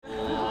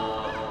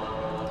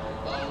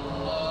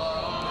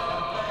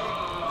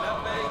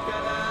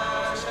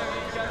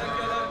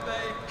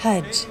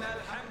Hajj.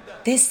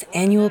 This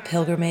annual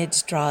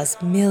pilgrimage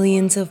draws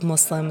millions of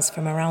Muslims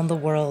from around the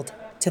world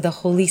to the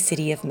holy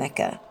city of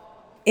Mecca.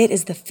 It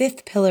is the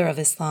fifth pillar of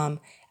Islam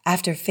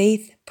after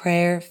faith,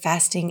 prayer,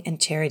 fasting, and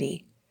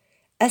charity.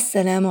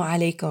 Assalamu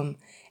alaikum,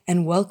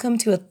 and welcome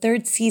to a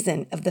third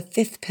season of the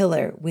fifth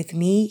pillar with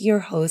me, your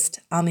host,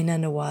 Amina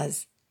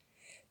Nawaz.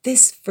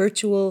 This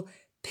virtual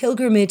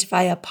pilgrimage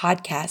via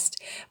podcast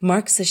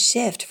marks a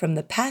shift from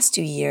the past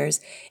 2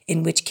 years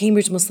in which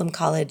Cambridge Muslim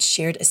College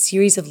shared a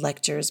series of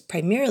lectures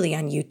primarily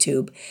on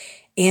YouTube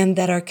and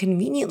that are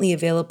conveniently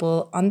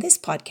available on this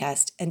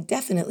podcast and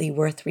definitely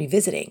worth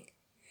revisiting.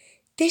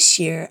 This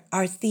year,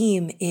 our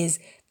theme is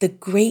The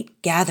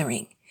Great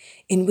Gathering,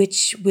 in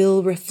which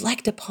we'll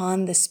reflect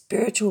upon the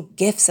spiritual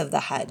gifts of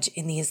the Hajj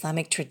in the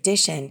Islamic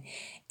tradition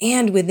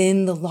and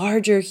within the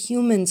larger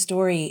human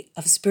story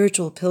of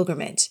spiritual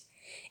pilgrimage.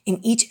 In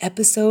each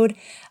episode,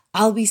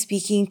 I'll be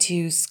speaking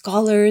to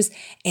scholars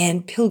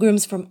and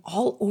pilgrims from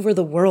all over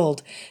the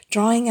world,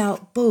 drawing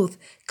out both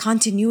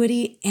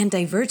continuity and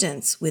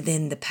divergence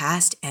within the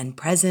past and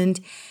present,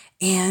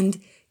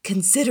 and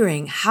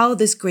considering how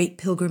this great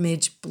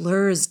pilgrimage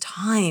blurs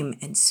time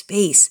and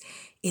space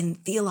in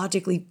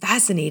theologically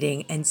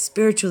fascinating and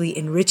spiritually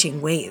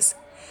enriching ways.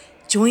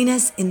 Join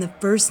us in the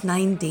first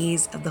 9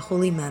 days of the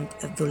holy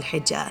month of Dhul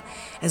Hijjah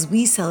as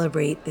we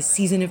celebrate the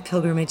season of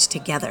pilgrimage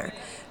together,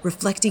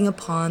 reflecting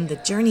upon the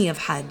journey of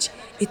Hajj,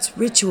 its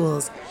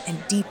rituals, and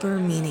deeper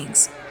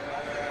meanings.